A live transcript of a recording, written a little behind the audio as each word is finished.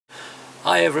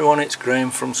Hi everyone, it's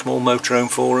Graham from Small Motorhome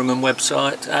Forum and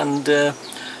website, and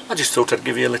I just thought I'd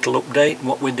give you a little update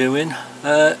what we're doing.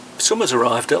 Summer's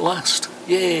arrived at last.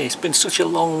 Yeah, it's been such a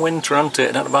long winter, hasn't it?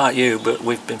 I don't know about you, but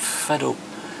we've been fed up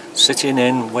sitting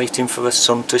in waiting for the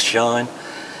sun to shine.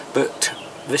 But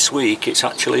this week it's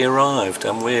actually arrived,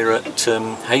 and we're at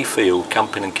Hayfield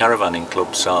Camping and Caravanning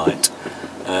Club site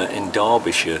in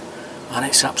Derbyshire, and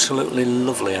it's absolutely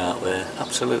lovely out there,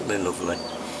 absolutely lovely.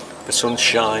 The sun's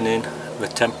shining, the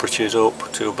temperature's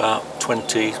up to about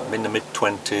 20, in the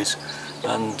mid-20s,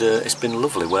 and it's been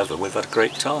lovely weather. We've had a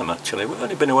great time actually. We've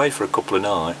only been away for a couple of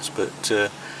nights, but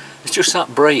it's just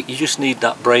that break. You just need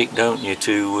that break, don't you,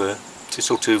 to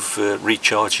sort of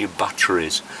recharge your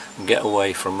batteries and get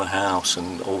away from the house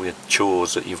and all the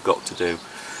chores that you've got to do.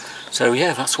 So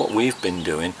yeah, that's what we've been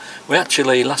doing. We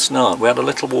actually, last night, we had a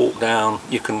little walk down.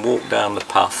 You can walk down the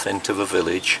path into the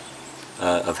village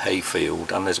of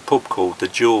Hayfield, and there's a pub called the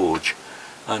George,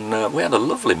 and we had a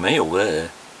lovely meal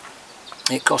there.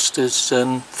 It cost us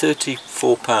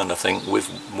 £34 I think,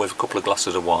 with a couple of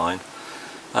glasses of wine,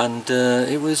 and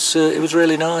it was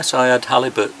really nice. I had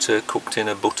halibut cooked in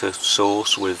a butter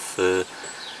sauce with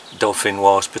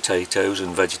dauphinoise potatoes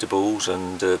and vegetables,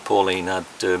 and Pauline had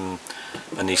a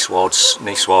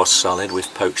niçoise salad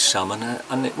with poached salmon,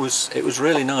 and it was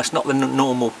really nice. Not the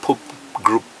normal pub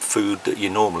grub food that you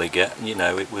normally get, you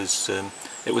know. It was a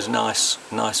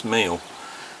nice meal.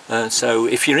 So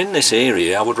if you're in this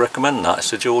area, I would recommend that.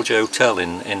 It's the George Hotel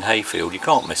in Hayfield. You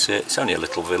can't miss it. It's only a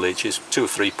little village. There's 2 or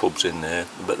 3 pubs in there,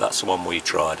 but that's the one we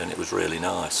tried, and it was really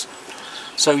nice.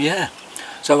 So yeah,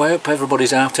 so I hope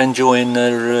everybody's out enjoying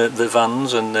their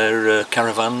vans and their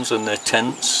caravans and their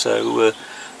tents. So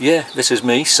yeah, this is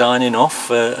me signing off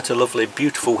at a lovely,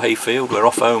 beautiful Hayfield. We're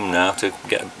off home now to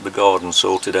get the garden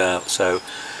sorted out. So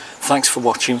thanks for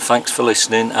watching, thanks for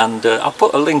listening, and I'll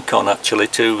put a link on actually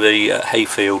to the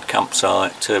Hayfield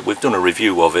campsite. We've done a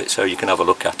review of it, so you can have a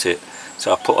look at it. So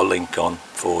I'll put a link on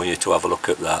for you to have a look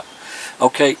at that.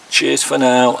 Okay, cheers for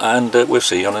now, and we'll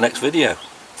see you on the next video.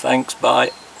 Thanks,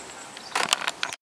 bye.